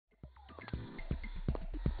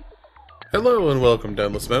Hello and welcome to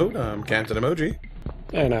Endless Mode. I'm Captain Emoji,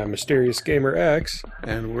 And I'm Mysterious Gamer X,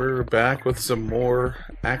 and we're back with some more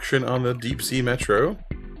action on the Deep Sea Metro.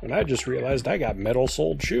 and I just realized I got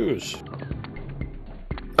metal-soled shoes.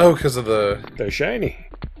 Oh, because of the... They're shiny.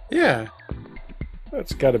 Yeah.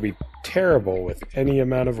 That's gotta be terrible with any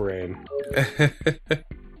amount of rain.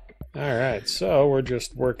 Alright, so we're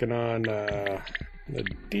just working on the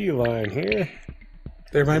D line here.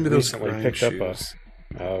 They remind me of those Recently grind picked up shoes.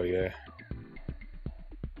 Oh, yeah.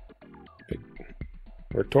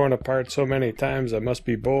 We're torn apart so many times I must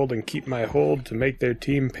be bold and keep my hold to make their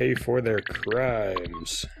team pay for their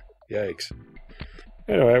crimes. Yikes.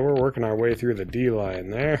 Anyway, we're working our way through the D line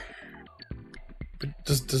there.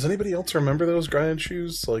 Does anybody else remember those grind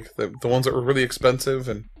shoes? Like, the ones that were really expensive,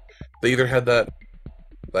 and they either had that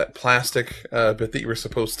plastic bit that you were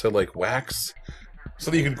supposed to, like, wax,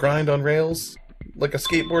 so that you could grind on rails, like a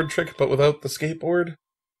skateboard trick, but without the skateboard?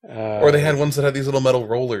 Or they had ones that had these little metal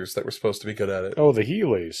rollers that were supposed to be good at it. Oh, the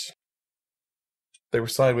Heelys. They were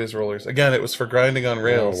sideways rollers. Again, it was for grinding on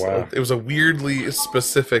rails. Oh, wow. It was a weirdly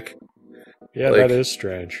specific... Yeah, like, that is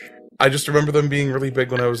strange. I just remember them being really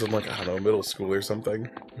big when I was in, like, I don't know, middle school or something.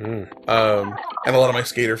 Mm. And a lot of my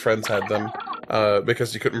skater friends had them,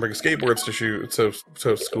 because you couldn't bring skateboards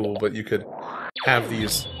to school, but you could have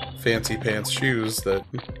these fancy pants shoes that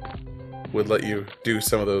would let you do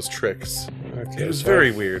some of those tricks. Okay, It was so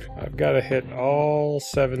very weird. I've got to hit all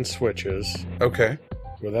 7 switches Okay.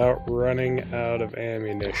 without running out of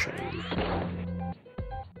ammunition.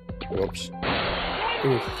 Whoops.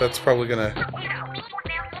 Ooh, that's probably gonna...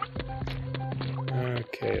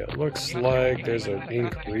 Okay, it looks like there's an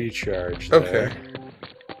ink recharge there. Okay.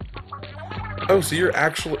 Oh, so you're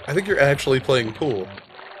actually... I think you're actually playing pool.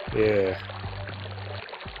 Yeah.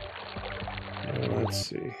 Let's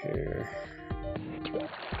see here.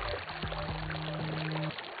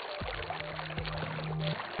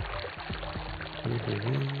 I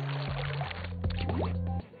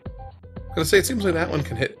was gonna say, it seems like that one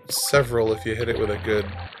can hit several if you hit it with a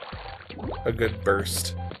good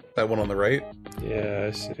burst. That one on the right. Yeah,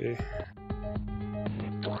 I see.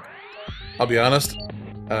 I'll be honest,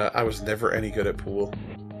 I was never any good at pool.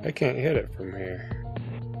 I can't hit it from here.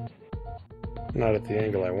 Not at the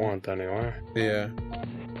angle I want, anyway. Yeah.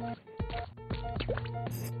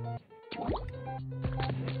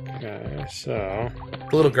 Okay, so...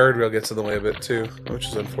 The little guardrail gets in the way a bit too, which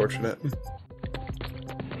is unfortunate.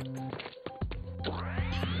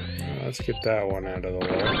 Let's get that one out of the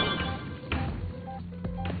way.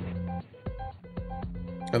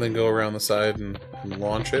 And then go around the side and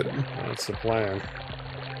launch it. That's the plan.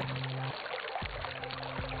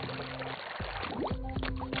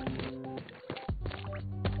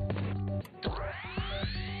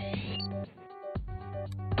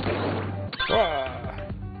 Wah!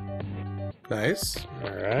 Nice.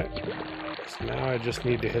 Alright. So now I just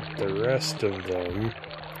need to hit the rest of them.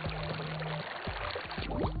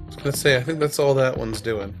 I was gonna say, I think that's all that one's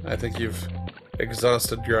doing. I think you've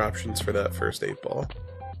exhausted your options for that first 8-ball.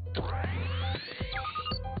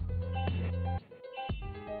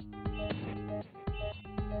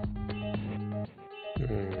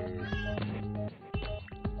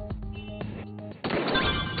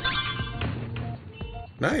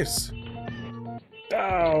 Nice.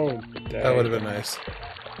 Oh, That would have been nice.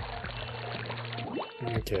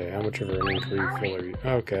 Okay, how much of an ink refill are you?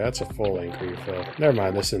 Okay, that's a full ink refill. Never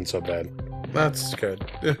mind, this isn't so bad. That's good.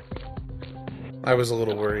 Yeah. I was a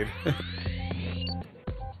little worried.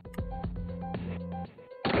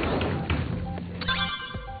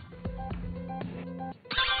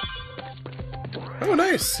 Oh,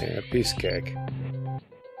 nice! Yeah, piece of cake.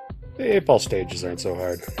 The 8-ball stages aren't so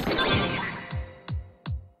hard.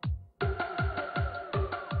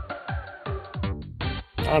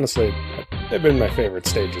 Honestly, they've been my favorite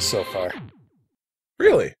stages so far.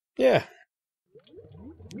 Really? Yeah.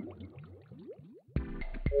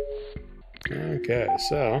 Okay,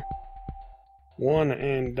 so... one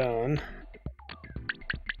and done.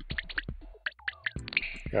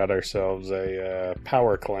 Got ourselves a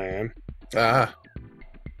power clam. Ah.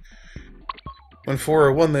 When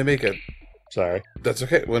 401 they make it. Sorry. That's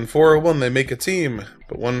okay. When 401 they make a team,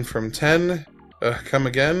 but one from 10 come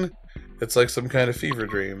again. It's like some kind of fever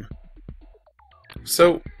dream.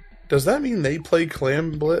 So, does that mean they play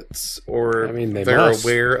Clam Blitz, or I mean, they they're must,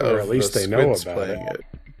 aware or of at least the they know squids about playing it? it?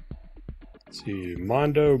 Let's see,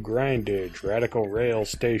 Mondo Grindage, Radical Rail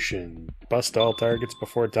Station, bust all targets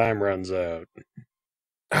before time runs out.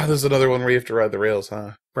 Ah, there's another one where you have to ride the rails,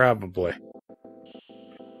 huh? Probably.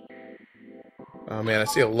 Oh man, I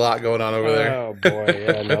see a lot going on over there. Oh boy,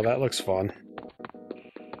 yeah, no, that looks fun.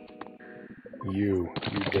 You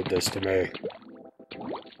did this to me.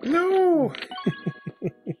 No!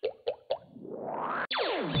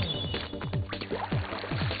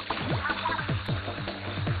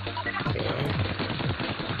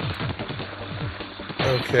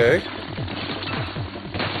 Okay.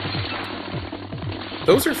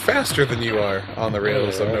 Those are faster than you are on the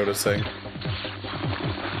rails, I'm noticing.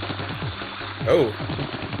 Oh.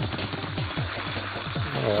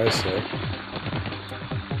 Oh, I see.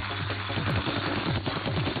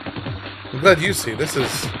 I'm glad you see. This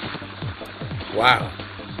is... Wow.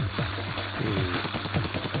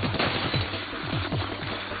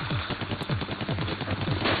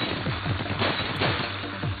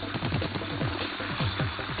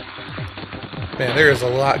 Man, there is a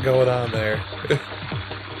lot going on there.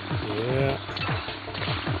 Yeah.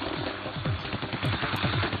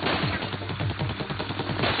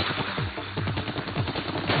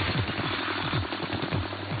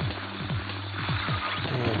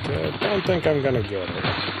 Okay, don't think I'm gonna get it.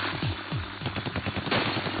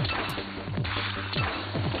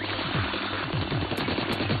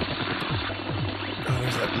 Oh,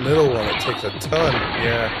 there's that middle one that takes a ton.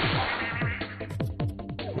 Yeah.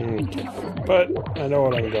 Okay. But I know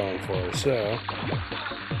what I'm going for, so...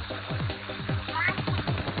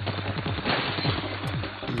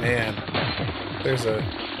 Man. There's a...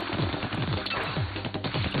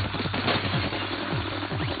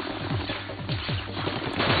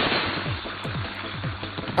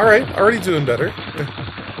 Alright, already doing better.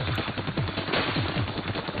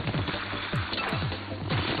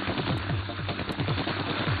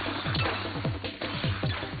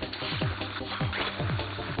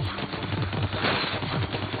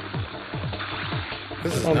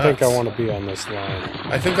 This is I don't nuts. think I want to be on this line.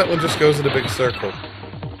 I think that one just goes in a big circle.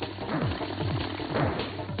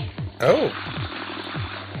 Oh.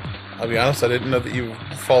 I'll be honest, I didn't know that you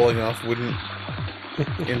falling off wouldn't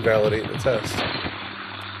invalidate the test.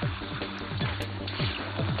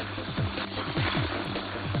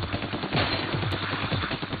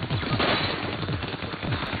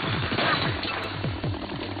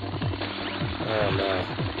 Oh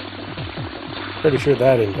no. Pretty sure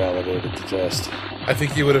that invalidated the test. I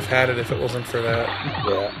think you would have had it if it wasn't for that.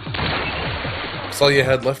 Yeah. So all you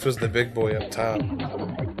had left was the big boy up top.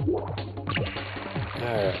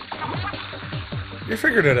 Alright. You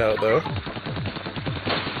figured it out, though.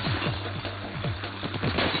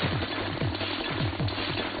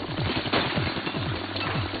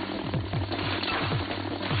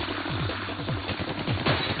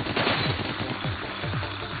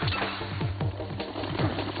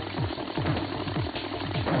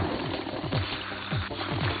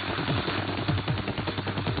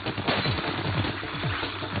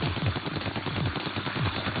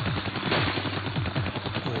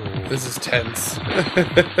 This is tense.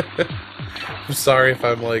 I'm sorry if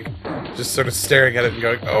I'm like just sort of staring at it and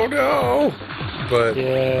going, "Oh no!" But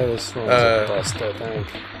yeah, this one's a bust, I think.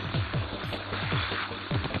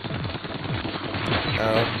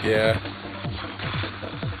 Yeah.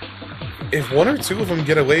 If one or two of them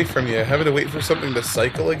get away from you, having to wait for something to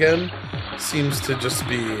cycle again seems to just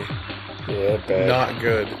be bad. not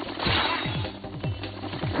good.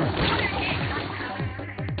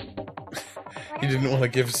 You didn't want to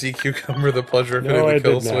give Sea Cucumber the pleasure of hitting the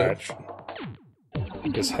kill switch.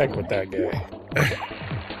 Just heck with that guy.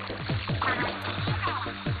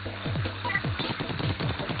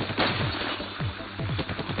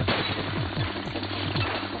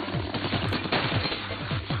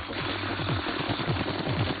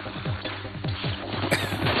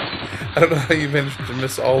 I don't know how you managed to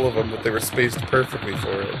miss all of them, but they were spaced perfectly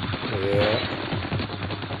for it. Yeah.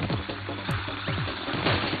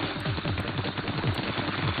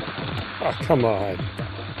 Oh, come on.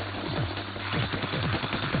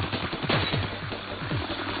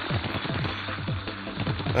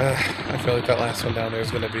 I feel like that last one down there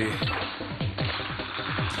is going to be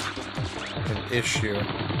an issue.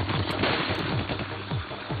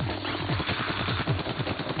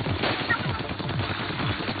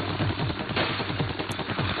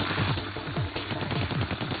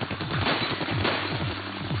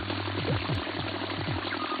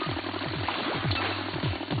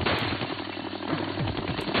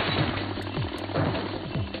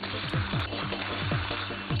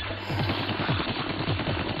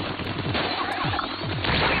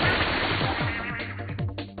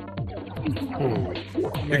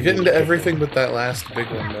 You're getting to everything but that last big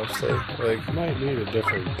one, mostly. Like, might need a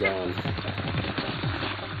different gun.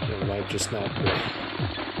 It might just not be.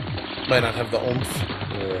 Might not have the oomph.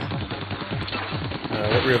 Yeah.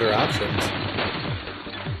 What were your other options?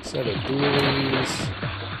 Set of dualies.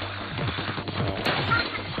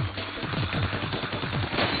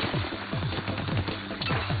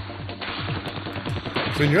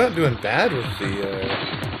 I mean, you're not doing bad with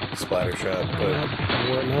the splatter shot, but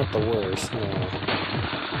Not the worst, no.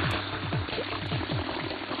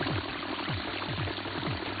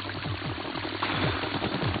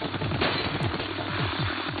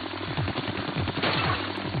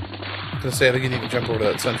 I was gonna say, I think you need to jump over to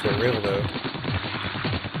that central rail, though.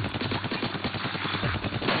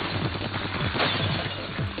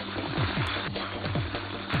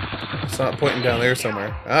 It's not pointing down there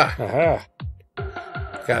somewhere. Ah! Aha!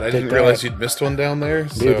 God, I didn't realize you'd missed one down there,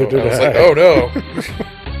 so Neither did I was I. like, oh no!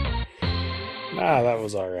 Ah, that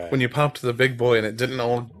was alright. When you popped the big boy and it didn't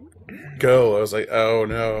all go, I was like, oh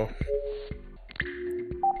no.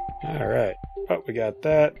 Alright. Oh, we got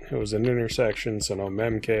that. It was an intersection, so no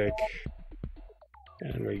mem kick.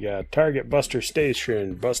 And we got Targetbuster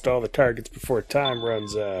Station. Bust all the targets before time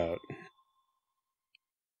runs out.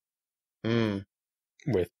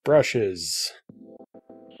 With brushes.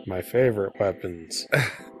 My favorite weapons.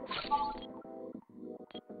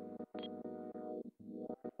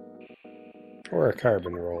 Or a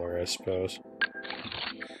carbon roller, I suppose.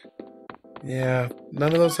 Yeah,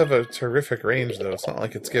 none of those have a terrific range, though. It's not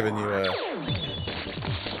like it's giving you a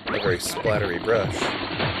very splattery brush.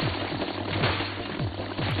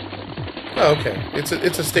 Oh, okay. It's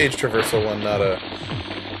a stage traversal one, not a...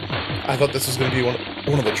 I thought this was going to be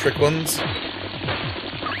one of the trick ones,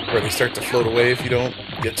 where they start to float away if you don't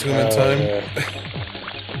get to them in time. Yeah.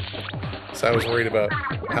 So I was worried about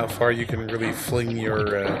how far you can really fling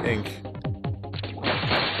your ink.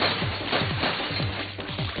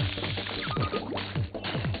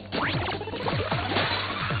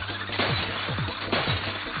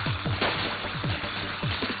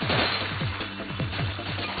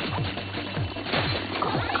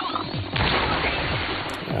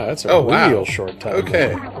 That's a real short time.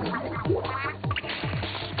 Okay.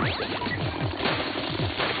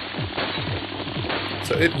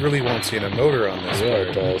 So it really wants you in a motor on this Yeah, part.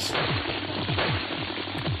 it does.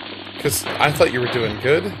 Because I thought you were doing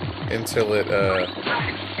good until it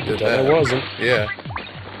did that. It wasn't. Yeah.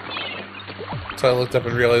 So I looked up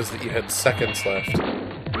and realized that you had seconds left.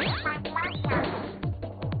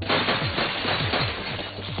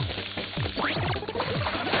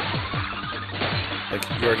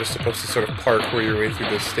 Like, you are just supposed to sort of parkour your way through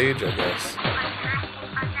this stage, I guess.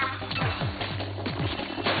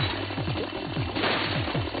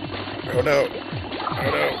 Oh no. Oh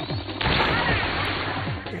no.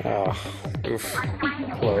 Ah, Oof.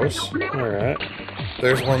 close. Alright.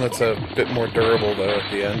 There's one that's a bit more durable, though,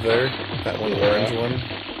 at the end there. That one, Yeah. orange one.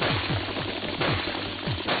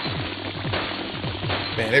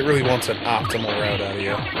 Man, it really wants an optimal route out of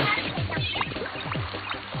you.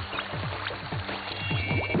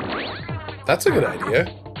 That's a good idea.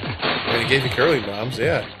 I mean, it gave you curling bombs,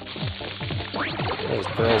 yeah. That was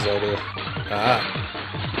Pearl's idea. Ah.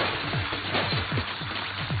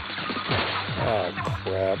 Oh,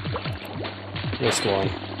 crap. Missed one.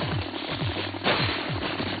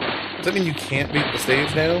 Does that mean you can't beat the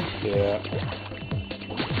stage now? Yeah.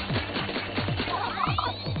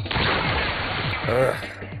 Ugh.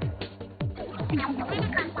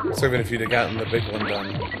 So even if you'd have gotten the big one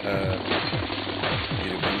done, you'd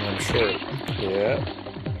have been one short. Yeah.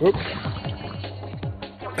 Oop.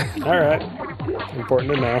 Alright.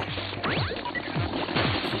 Important to know.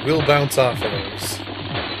 You will bounce off of those.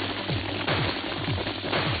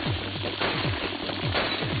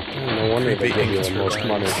 No wonder they give you the Through most lines.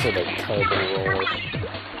 money for the carbon roller.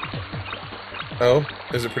 Oh?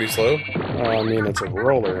 Is it pretty slow? I mean, it's a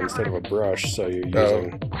roller instead of a brush, so you're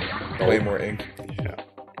using... Way more ink. Yeah.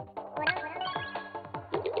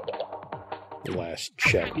 Last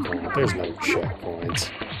checkpoint. There's no checkpoints.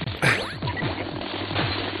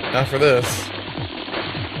 Not for this.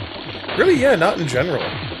 Really, yeah, not in general.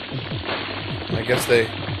 I guess they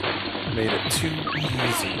made it too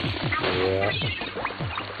easy. Yeah.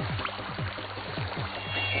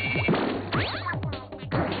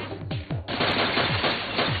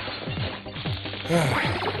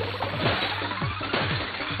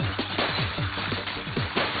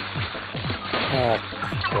 Ah,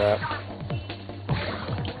 crap.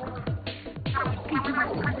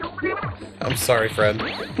 I'm sorry, friend.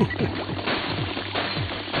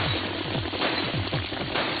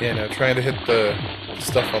 Yeah, no, trying to hit the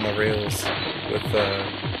stuff on the rails with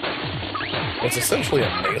what's essentially a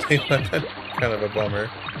melee weapon. Kind of a bummer.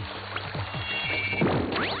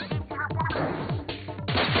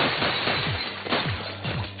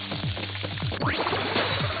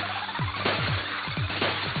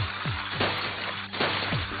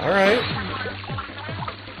 Alright.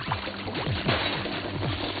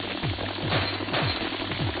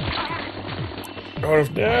 Oh,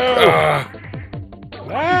 no! Ah,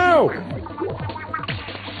 Ow!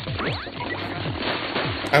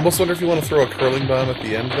 I almost wonder if you want to throw a curling bomb at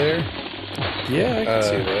the end there. Yeah, I can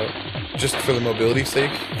see that. Just for the mobility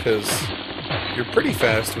sake, because you're pretty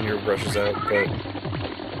fast when your brush is out, but...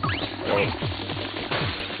 Oh.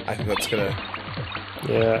 I think that's gonna...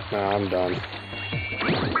 Yeah, no, I'm done.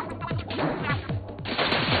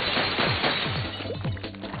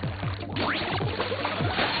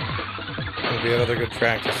 It'll be another good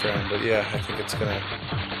practice round, but yeah, I think it's gonna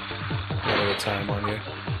run out of time on you.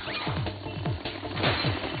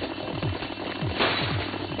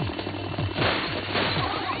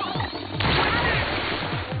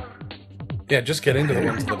 Yeah, just getting to the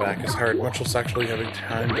ones in the back is hard, much less actually having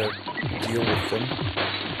time to deal with them.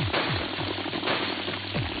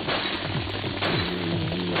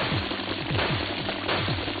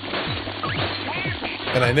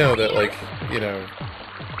 And I know that, like, you know,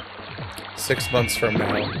 6 months from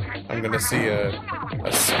now, I'm gonna see a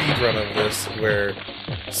speed run of this where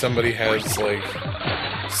somebody has, like,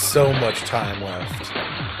 so much time left.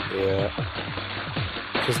 Yeah.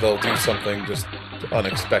 Because they'll do something just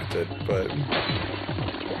unexpected, but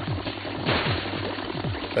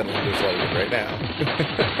then we'll just let it right now.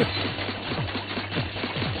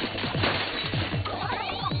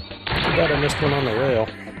 Too bad I missed one on the rail.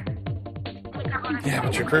 Yeah,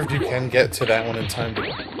 but you proved you can get to that one in time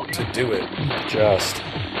to do it. Just,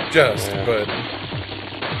 yeah. But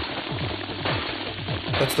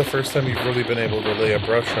that's the first time you've really been able to lay a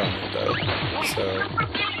brush on it, though. So,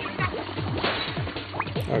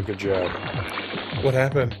 oh, good job. what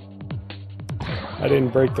happened? I didn't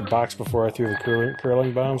break the box before I threw the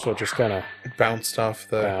curling bomb, so it just kind of Bounced off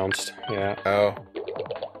the... bounced. Yeah. Oh.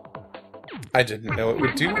 I didn't know it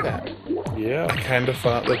would do that. Yeah. I kind of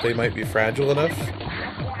thought that they might be fragile enough.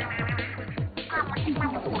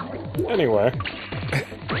 Anyway.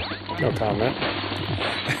 No comment.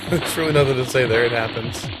 There's really nothing to say there, it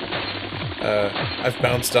happens. I've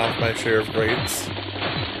bounced off my share of grades.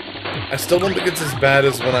 I still don't think it's as bad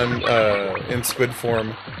as when I'm in squid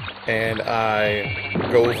form and I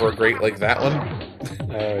go over a grate like that one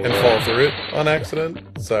and fall through it on accident.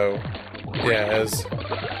 So, yeah,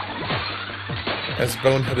 as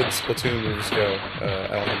boneheaded Splatoon moves go, I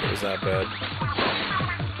don't think it was that bad.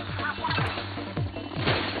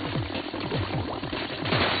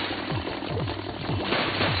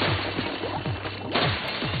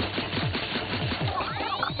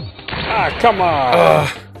 Ah, come on!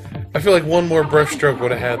 I feel like one more brush stroke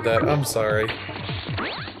would have had that. I'm sorry.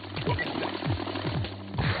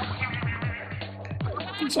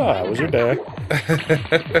 So, how was your day?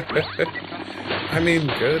 I mean,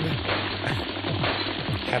 good.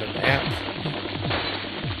 Had a nap.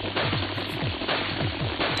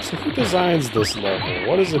 So who designs this level?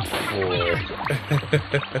 What is it for?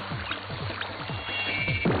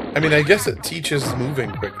 I mean, I guess it teaches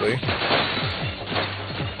moving quickly.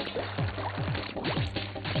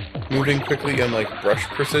 Moving quickly and, like, brush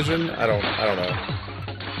precision? I don't know.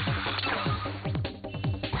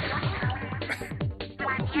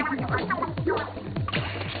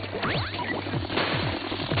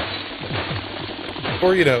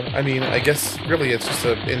 Or, you know, I mean, I guess really it's just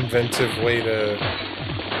an inventive way to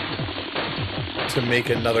make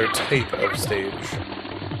another type of stage.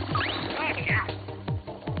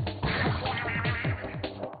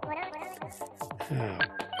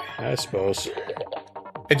 I suppose.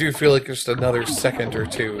 I do feel like just another second or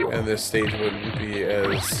two and this stage wouldn't be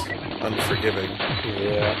as unforgiving.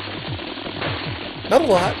 Yeah. Not a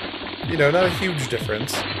lot. You know, not a huge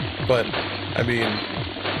difference. But, I mean,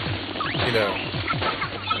 you know,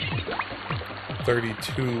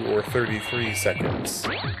 32 or 33 seconds.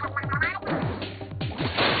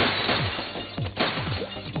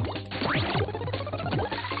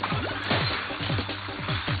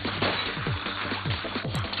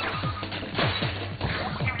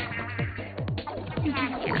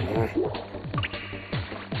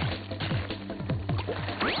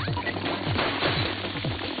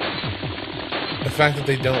 The fact that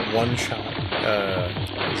they don't one-shot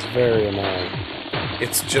It's very annoying.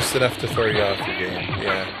 it's just enough to throw you off your game,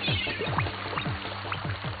 yeah.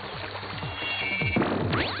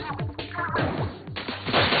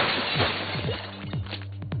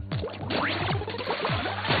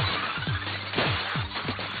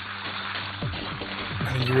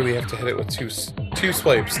 I mean, you really have to hit it with two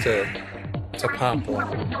swipes to pop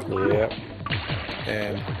one. Yep.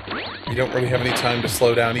 And you don't really have any time to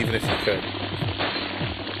slow down even if you could.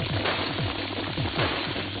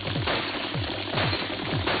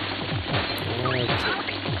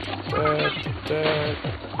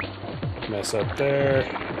 Mess up there.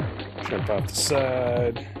 Jump off the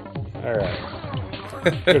side. Alright.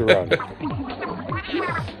 Good run.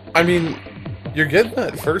 I mean, you're getting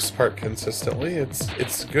that first part consistently.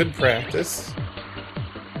 It's good practice.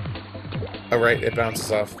 Oh, right, it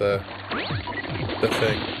bounces off the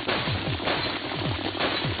thing.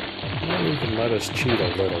 You can let us cheat a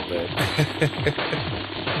little bit.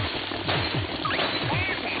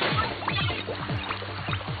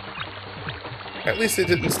 At least it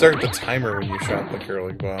didn't start the timer when you shot the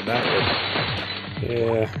curling bomb. That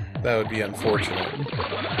would be unfortunate.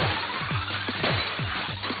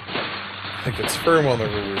 I think it's firm on the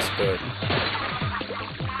rivers, but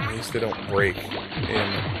at least they don't break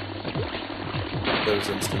in those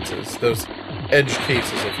instances. Those edge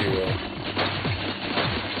cases, if you will.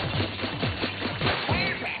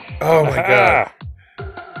 Oh my god.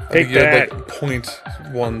 I think you had like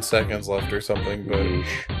 0.1 seconds left or something, but...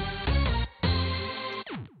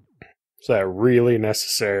 Is that really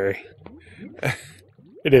necessary?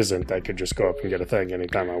 It isn't. I could just go up and get a thing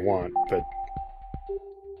anytime I want, but...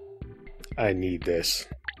 I need this.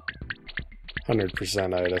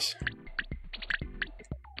 100% itis.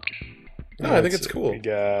 No, I think it's cool. We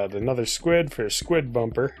got another squid for a squid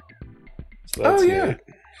bumper. So that's neat.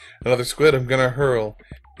 Another squid I'm gonna hurl.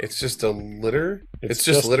 It's just a litter? It's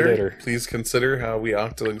just litter? Please consider how we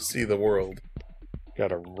octolings see the world.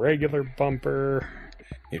 Got a regular bumper.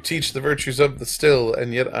 You teach the virtues of the still,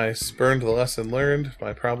 and yet I spurned the lesson learned.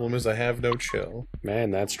 My problem is I have no chill. Man,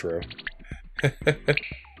 that's true.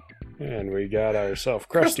 And we got ourselves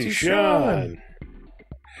Krusty Sean.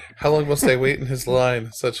 How long must I wait in his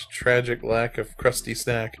line? Such tragic lack of crusty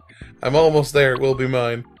snack. I'm almost there. It will be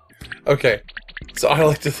mine. Okay, so I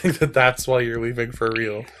like to think that that's why you're leaving for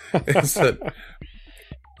real. Is that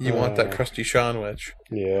you want that Krusty Sean wedge?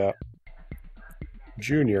 Yeah.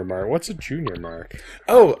 Junior mark. What's a junior mark?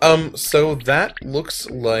 Oh, so that looks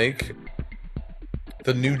like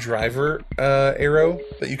the new driver arrow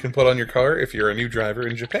that you can put on your car if you're a new driver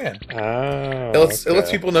in Japan. Oh, it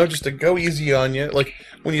lets people know just to go easy on you. Like,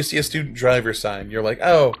 when you see a student driver sign, you're like,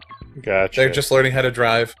 oh, gotcha. They're just learning how to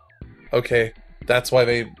drive. Okay, that's why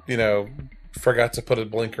they, forgot to put a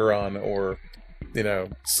blinker on or,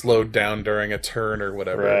 slowed down during a turn or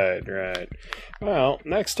whatever. Right. Well,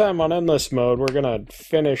 next time on Endless Mode, we're going to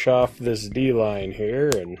finish off this D-line here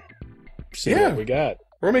and see what we got.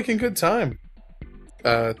 We're making good time.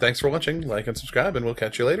 Thanks for watching. Like and subscribe, and we'll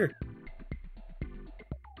catch you later.